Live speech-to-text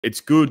it's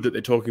good that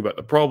they're talking about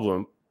the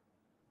problem,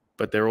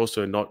 but they're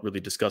also not really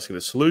discussing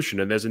the solution.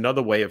 And there's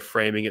another way of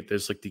framing it.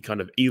 There's like the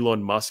kind of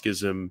Elon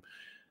Muskism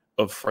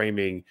of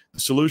framing the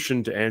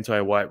solution to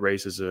anti-white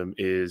racism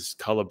is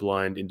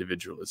colorblind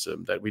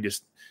individualism, that we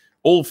just,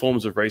 all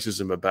forms of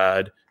racism are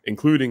bad,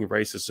 including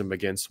racism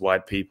against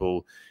white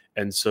people.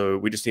 And so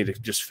we just need to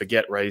just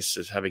forget race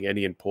as having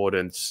any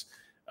importance.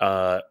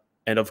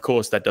 And of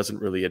course, that doesn't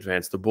really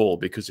advance the ball,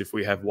 because if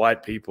we have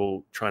white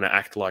people trying to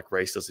act like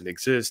race doesn't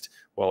exist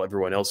while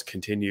everyone else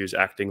continues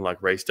acting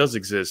like race does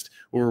exist,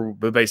 we're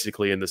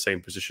basically in the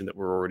same position that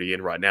we're already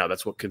in right now.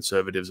 That's what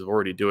conservatives are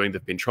already doing.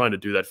 They've been trying to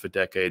do that for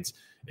decades.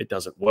 It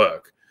doesn't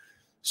work.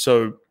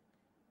 So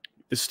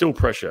there's still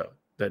pressure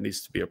that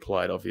needs to be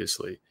applied,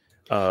 obviously.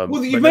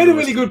 Well, you've made a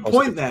really good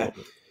point there.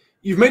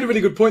 You've made a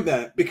really good point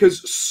there,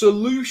 because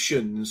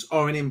solutions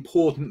are an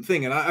important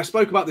thing. And I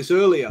spoke about this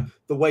earlier,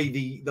 the way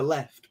the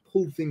left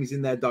pull things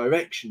in their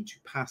direction to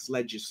pass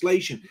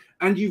legislation.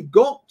 And you've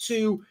got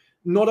to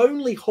not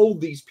only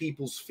hold these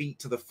people's feet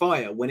to the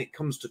fire when it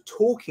comes to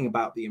talking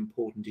about the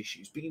important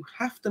issues, but you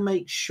have to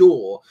make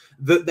sure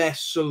that their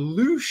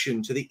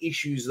solution to the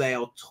issues they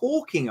are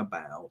talking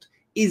about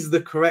is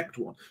the correct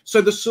one.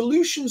 So the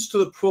solutions to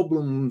the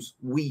problems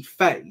we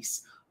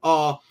face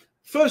are,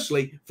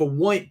 firstly, for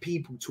white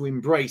people to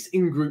embrace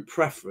in-group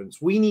preference.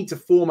 We need to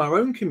form our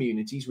own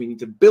communities. We need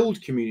to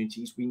build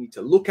communities. We need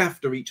to look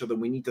after each other.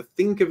 We need to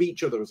think of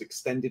each other as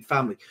extended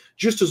family,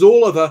 just as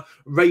all other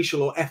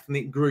racial or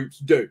ethnic groups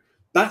do.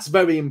 That's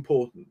very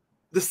important.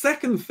 The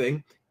second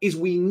thing is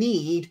we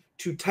need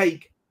to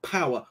take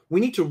power. We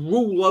need to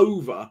rule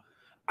over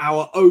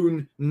our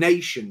own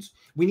nations.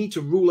 We need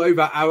to rule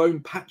over our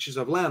own patches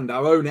of land,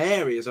 our own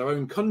areas, our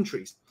own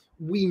countries.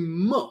 We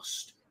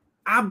must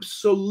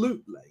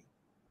absolutely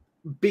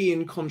be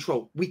in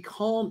control. We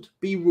can't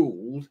be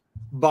ruled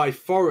by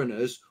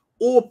foreigners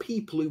or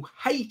people who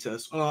hate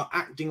us and are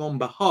acting on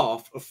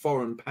behalf of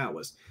foreign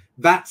powers.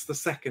 That's the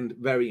second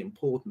very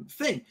important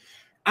thing.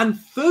 And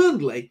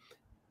thirdly,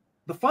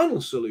 the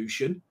final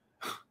solution,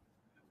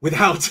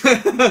 without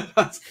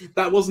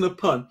that wasn't a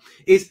pun,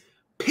 is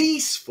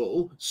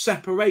peaceful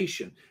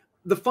separation.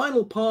 The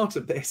final part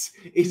of this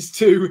is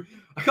to,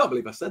 I can't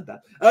believe I said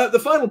that. The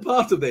final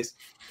part of this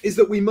is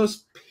that we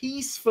must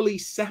peacefully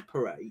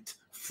separate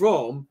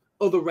from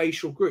other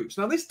racial groups.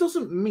 Now, this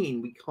doesn't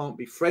mean we can't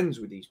be friends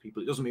with these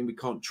people. It doesn't mean we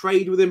can't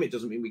trade with them. It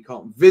doesn't mean we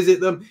can't visit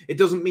them. It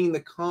doesn't mean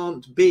there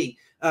can't be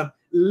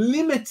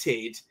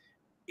limited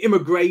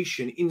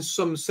immigration in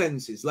some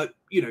senses. Like,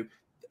 you know,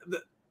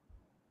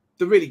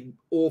 the really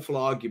awful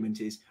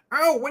argument is,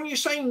 oh, when you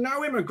say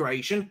no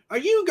immigration, are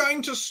you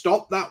going to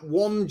stop that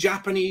one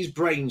Japanese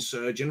brain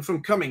surgeon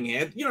from coming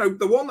here? You know,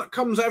 the one that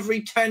comes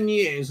every 10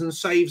 years and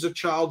saves a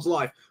child's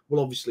life.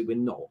 Well, obviously we're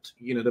not.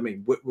 You know what I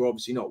mean? We're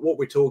obviously not. What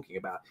we're talking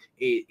about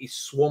is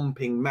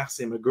swamping mass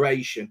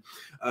immigration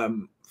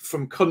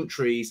from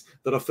countries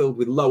that are filled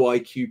with low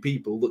IQ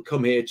people that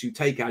come here to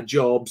take our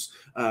jobs,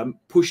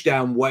 push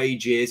down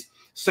wages,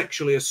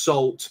 sexually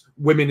assault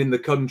women in the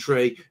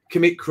country,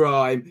 commit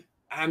crime,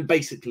 and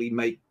basically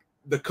make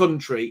the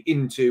country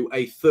into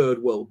a third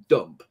world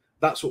dump.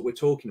 That's what we're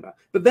talking about.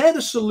 But they're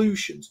the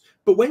solutions.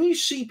 But when you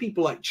see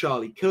people like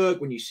Charlie Kirk,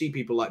 when you see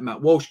people like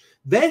Matt Walsh,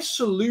 their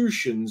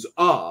solutions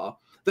are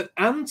that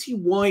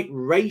anti-white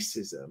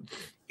racism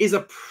is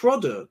a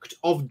product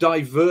of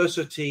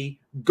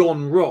diversity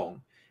gone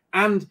wrong.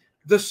 And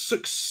the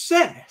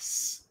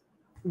success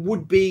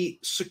would be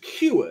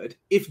secured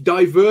if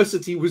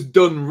diversity was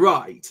done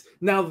right.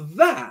 Now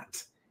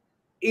that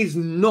is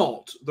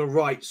not the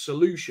right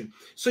solution.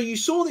 So you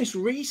saw this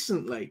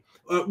recently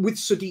with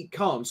Sadiq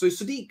Khan. So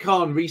Sadiq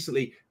Khan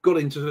recently got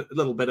into a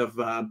little bit of,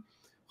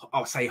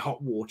 I'll say hot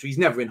water. He's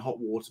never in hot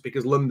water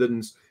because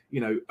London's,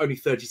 you know, only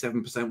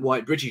 37%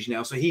 white British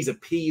now. So he's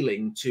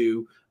appealing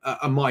to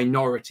a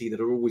minority that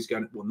are always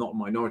going to, well, not a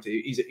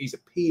minority. He's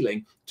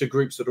appealing to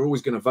groups that are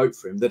always going to vote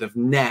for him that have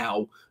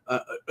now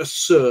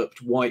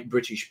usurped white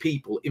British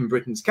people in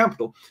Britain's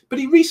capital. But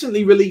he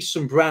recently released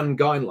some brand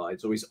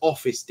guidelines, or his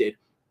office did.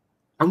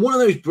 And one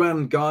of those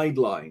brand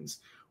guidelines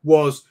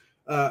was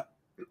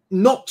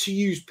not to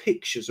use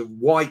pictures of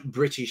white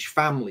British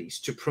families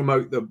to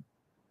promote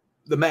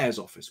the mayor's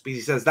office, because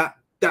he says that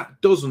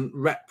doesn't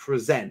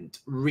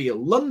represent real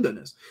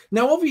Londoners.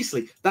 Now,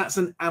 obviously, that's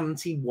an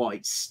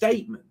anti-white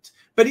statement.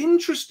 But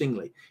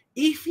interestingly,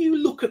 if you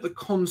look at the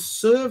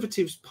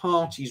Conservative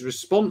Party's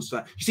response to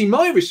that, you see,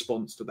 my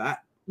response to that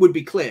would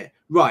be clear.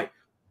 Right,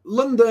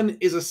 London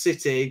is a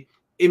city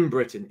in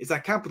Britain. It's our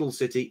capital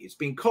city. It's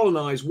been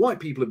colonized. White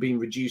people have been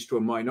reduced to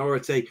a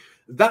minority.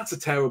 That's a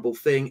terrible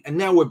thing. And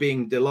now we're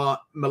being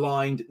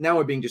maligned. Now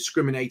we're being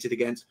discriminated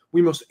against.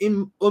 We must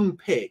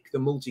unpick the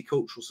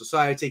multicultural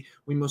society.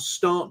 We must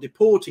start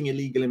deporting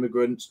illegal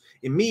immigrants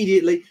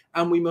immediately.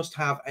 And we must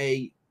have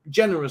a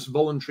generous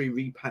voluntary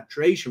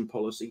repatriation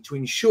policy to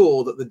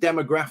ensure that the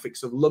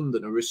demographics of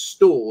London are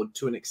restored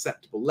to an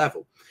acceptable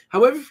level.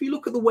 However, if you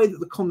look at the way that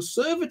the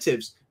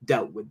Conservatives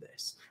dealt with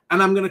this,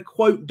 and I'm going to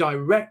quote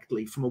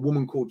directly from a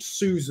woman called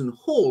Susan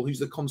Hall, who's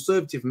the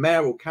Conservative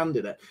mayoral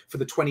candidate for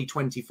the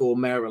 2024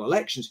 mayoral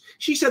elections,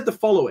 she said the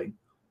following: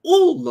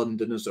 "All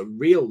Londoners are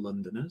real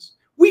Londoners.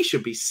 We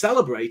should be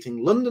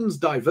celebrating London's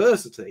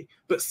diversity,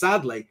 but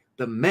sadly,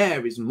 the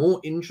mayor is more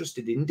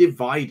interested in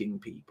dividing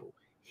people.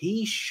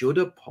 He should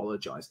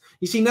apologize."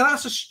 You see, now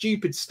that's a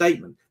stupid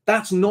statement.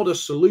 That's not a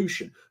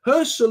solution.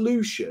 Her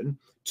solution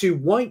to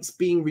whites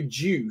being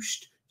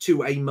reduced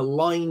to a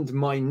maligned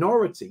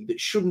minority that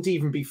shouldn't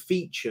even be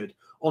featured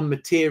on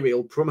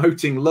material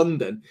promoting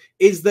London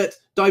is that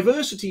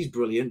diversity is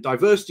brilliant,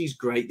 diversity is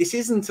great. This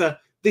isn't a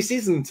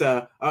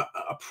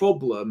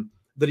problem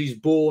that is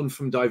born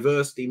from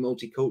diversity,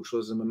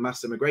 multiculturalism, and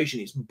mass immigration.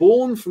 It's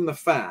born from the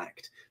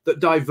fact that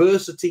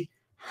diversity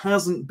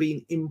hasn't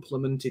been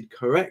implemented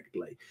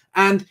correctly.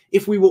 And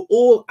if we were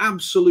all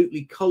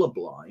absolutely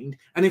colorblind,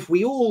 and if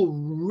we all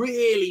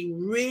really,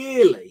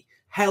 really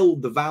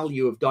held the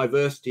value of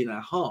diversity in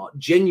our heart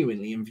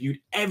genuinely and viewed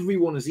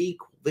everyone as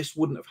equal, this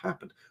wouldn't have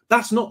happened.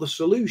 That's not the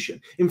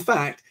solution. In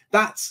fact,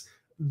 that's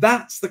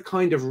the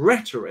kind of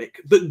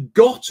rhetoric that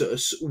got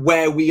us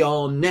where we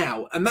are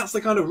now. And that's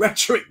the kind of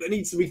rhetoric that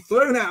needs to be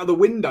thrown out of the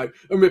window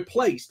and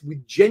replaced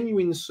with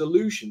genuine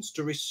solutions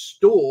to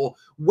restore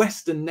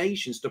Western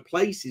nations to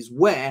places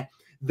where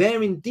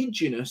their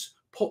indigenous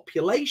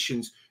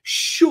populations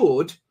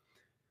should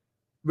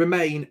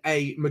remain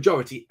a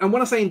majority. And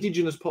when I say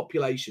indigenous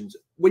populations,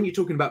 when you're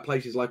talking about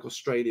places like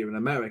Australia and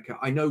America,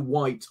 I know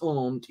whites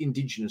aren't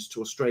indigenous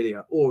to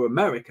Australia or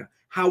America.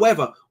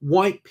 However,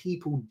 white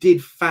people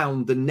did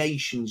found the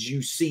nations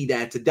you see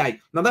there today.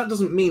 Now, that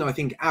doesn't mean I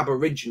think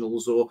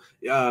Aboriginals or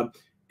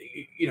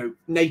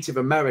Native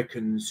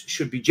Americans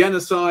should be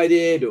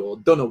genocided or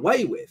done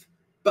away with.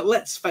 But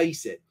let's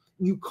face it,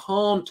 you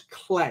can't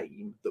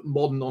claim that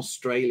modern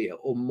Australia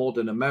or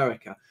modern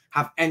America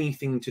have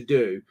anything to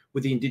do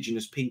with the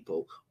indigenous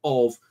people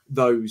of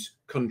those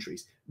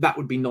countries. That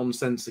would be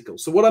nonsensical.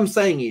 So what I'm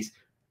saying is,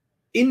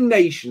 in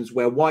nations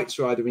where whites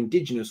are either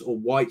indigenous or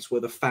whites were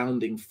the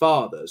founding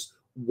fathers,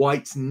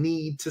 whites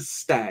need to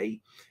stay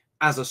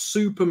as a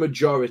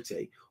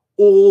supermajority,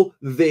 or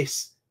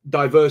this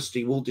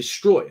diversity will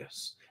destroy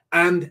us.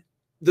 And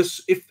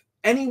if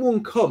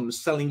anyone comes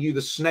selling you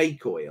the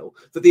snake oil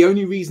that the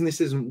only reason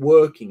this isn't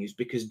working is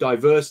because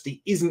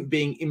diversity isn't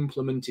being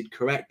implemented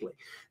correctly,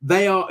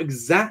 they are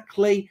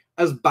exactly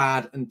as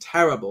bad and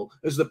terrible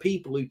as the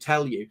people who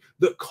tell you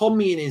that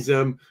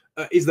communism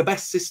is the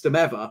best system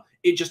ever.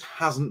 It just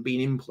hasn't been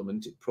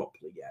implemented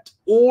properly yet.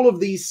 All of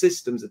these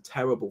systems are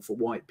terrible for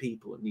white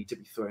people and need to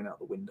be thrown out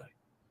the window.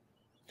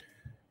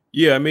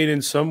 Yeah, I mean,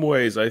 in some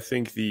ways, I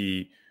think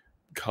the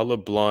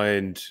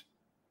colorblind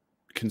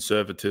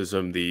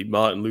conservatism, the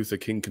Martin Luther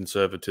King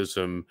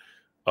conservatism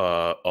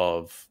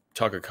of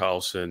Tucker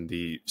Carlson,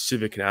 the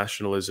civic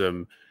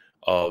nationalism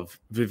of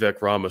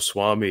Vivek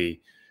Ramaswamy,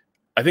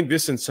 I think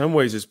this in some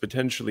ways is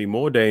potentially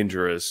more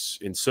dangerous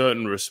in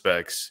certain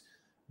respects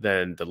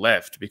than the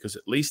left, because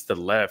at least the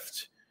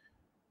left,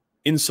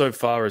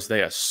 insofar as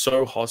they are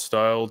so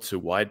hostile to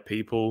white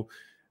people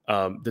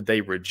that they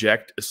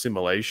reject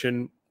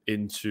assimilation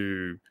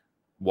into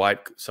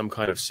some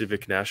kind of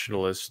civic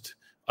nationalist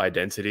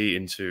identity,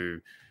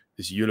 into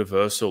this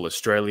universal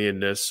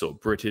Australianness or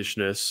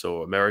Britishness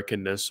or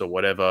Americanness or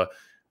whatever.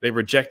 They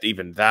reject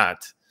even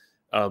that.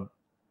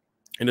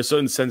 In a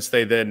certain sense,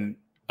 they then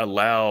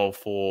allow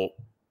for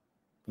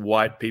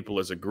white people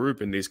as a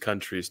group in these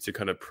countries to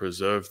kind of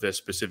preserve their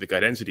specific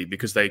identity,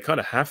 because they kind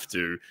of have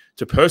to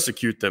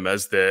persecute them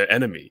as their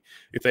enemy.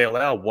 If they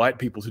allow white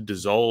people to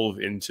dissolve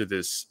into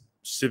this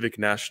civic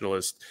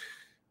nationalist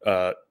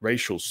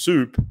racial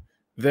soup,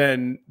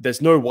 then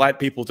there's no white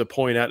people to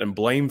point out and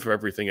blame for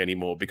everything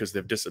anymore, because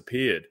they've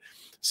disappeared.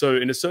 So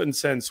in a certain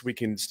sense, we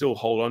can still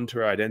hold on to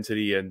our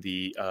identity, and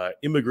the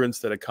immigrants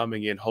that are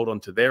coming in hold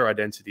on to their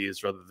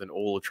identities rather than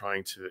all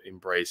trying to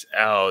embrace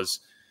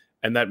ours.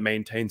 And that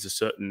maintains a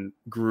certain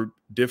group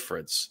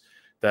difference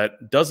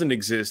that doesn't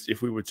exist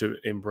if we were to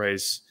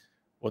embrace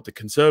what the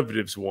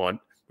conservatives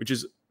want, which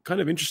is kind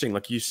of interesting.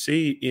 Like, you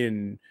see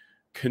in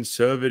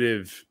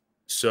conservative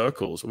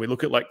circles, when we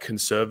look at like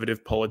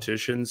conservative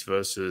politicians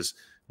versus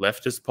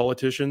leftist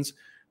politicians,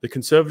 the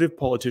conservative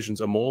politicians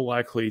are more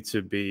likely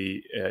to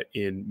be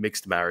in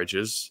mixed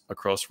marriages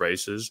across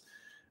races.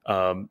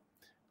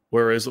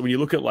 Whereas when you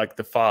look at like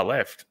the far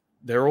left,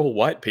 they're all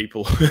white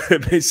people.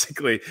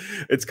 Basically,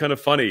 it's kind of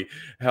funny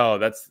how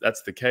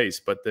that's the case.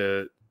 But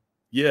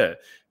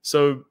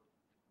so,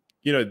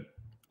 you know,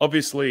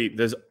 obviously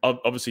there's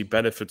obviously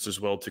benefits as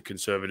well to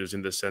conservatives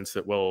in the sense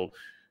that, well,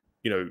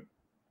 you know,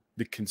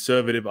 the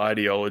conservative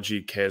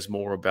ideology cares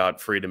more about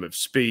freedom of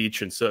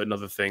speech and certain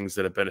other things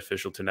that are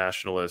beneficial to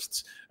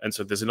nationalists. And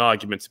so there's an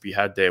argument to be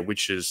had there,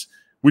 which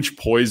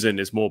poison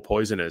is more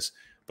poisonous.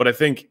 But I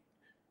think,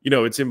 you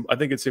know, I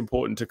think it's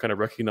important to kind of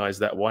recognize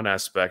that one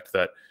aspect,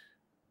 that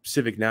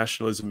civic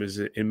nationalism is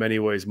in many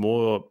ways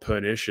more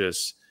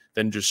pernicious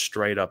than just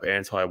straight up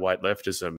anti-white leftism.